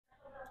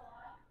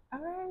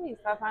Yay!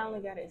 So I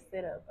finally got it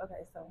set up.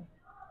 Okay, so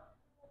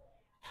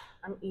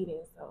I'm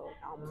eating, so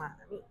don't mind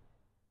me.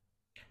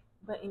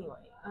 But anyway,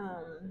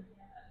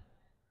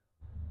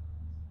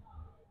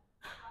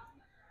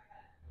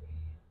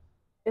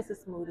 it's a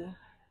smoothie,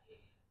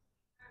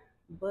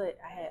 but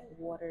I had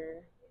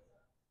water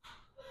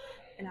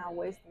and I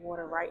wasted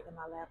water right in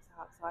my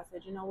laptop. So I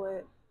said, you know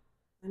what?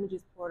 Let me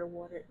just pour the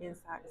water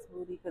inside the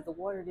smoothie because the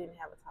water didn't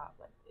have a top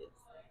like this.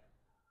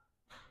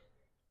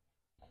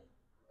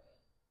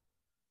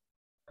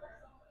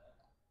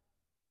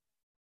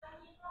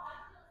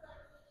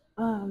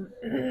 Um,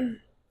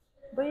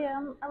 but yeah,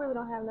 I really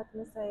don't have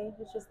nothing to say.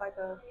 It's just like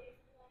a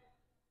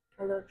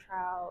little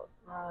trial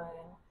run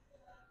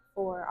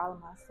for all of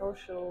my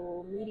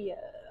social media.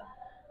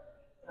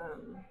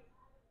 Um,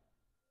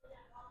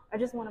 I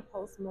just want to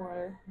post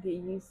more, get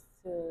used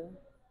to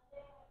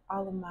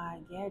all of my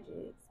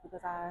gadgets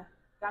because I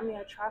got me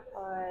a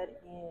tripod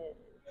and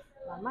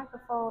my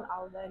microphone,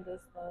 all of that good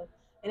stuff.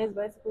 And it's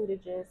basically to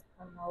just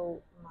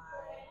promote my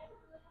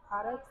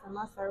products and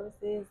my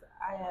services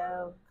I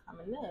have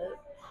coming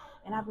up.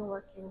 And I've been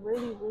working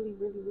really, really,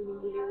 really, really,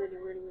 really, really, really,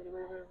 really,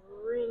 really,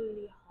 really,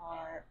 really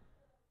hard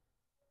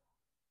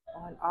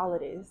on all of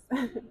this.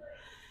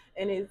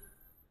 And it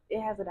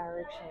has a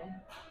direction.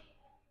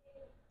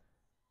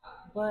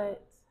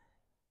 But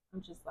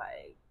I'm just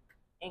like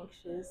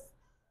anxious,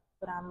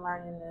 but I'm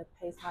learning to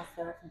pace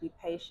myself and be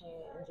patient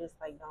and just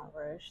like don't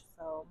rush.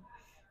 So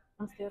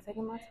I'm still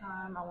taking my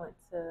time. I went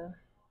to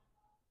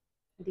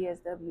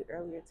DSW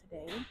earlier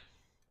today,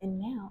 and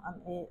now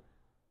I'm at,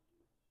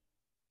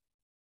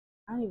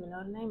 I don't even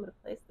know the name of the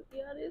place to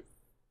be honest.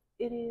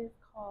 It is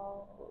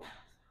called,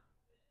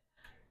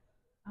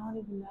 I don't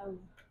even know.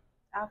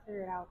 I'll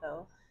figure it out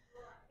though.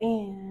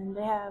 And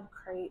they have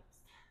crepes.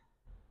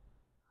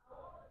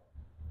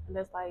 And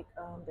that's like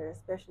their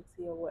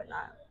specialty or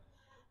whatnot.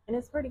 And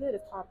it's pretty good.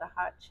 It's called the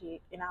Hot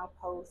Chick, and I'll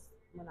post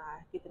when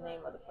I get the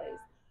name of the place.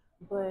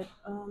 But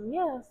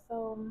yeah,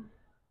 so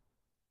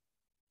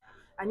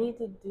I need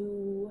to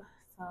do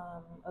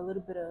a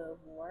little bit of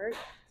work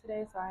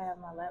today. So I have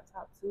my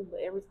laptop too,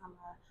 but every time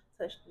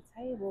I touch the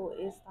table,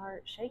 it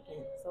starts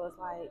shaking. So it's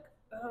like,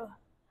 ugh,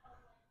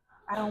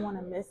 I don't want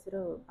to mess it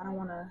up. I don't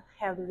want to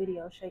have the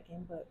video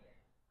shaking. But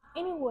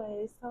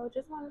anyway, so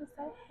just wanted to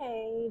say,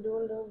 hey, do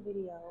a little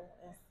video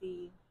and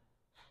see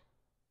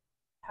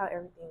how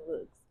everything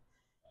looks.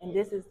 And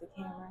this is the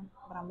camera,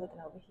 but I'm looking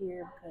over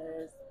here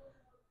because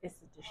it's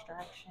a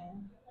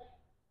distraction.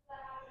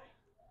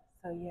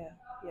 So yeah,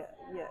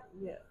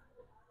 yeah.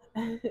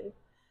 All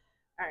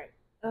right.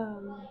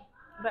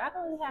 But I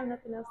don't really have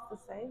nothing else to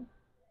say,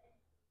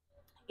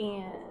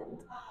 and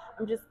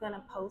I'm just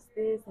gonna post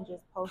this and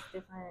just post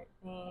different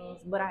things.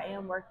 But I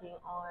am working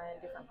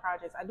on different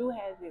projects. I do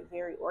have it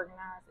very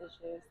organized. It's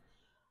just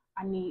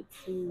I need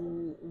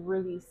to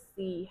really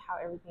see how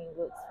everything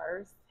looks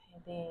first,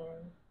 and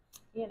then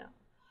you know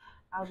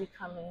I'll be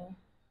coming.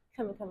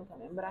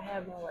 But I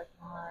have been working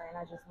hard, and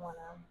I just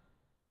wanna.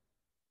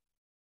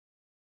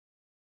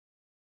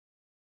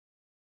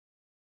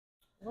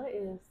 What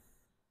is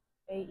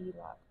AE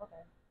lock?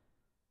 Okay.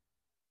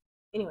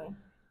 Anyway,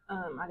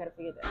 I gotta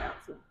figure that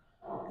out too.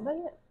 But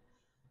yeah,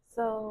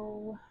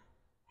 so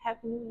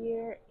Happy New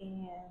Year,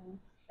 and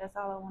that's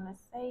all I want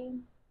to say.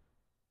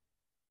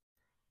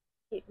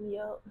 Hit me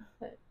up.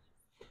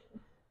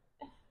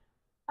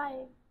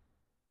 Bye.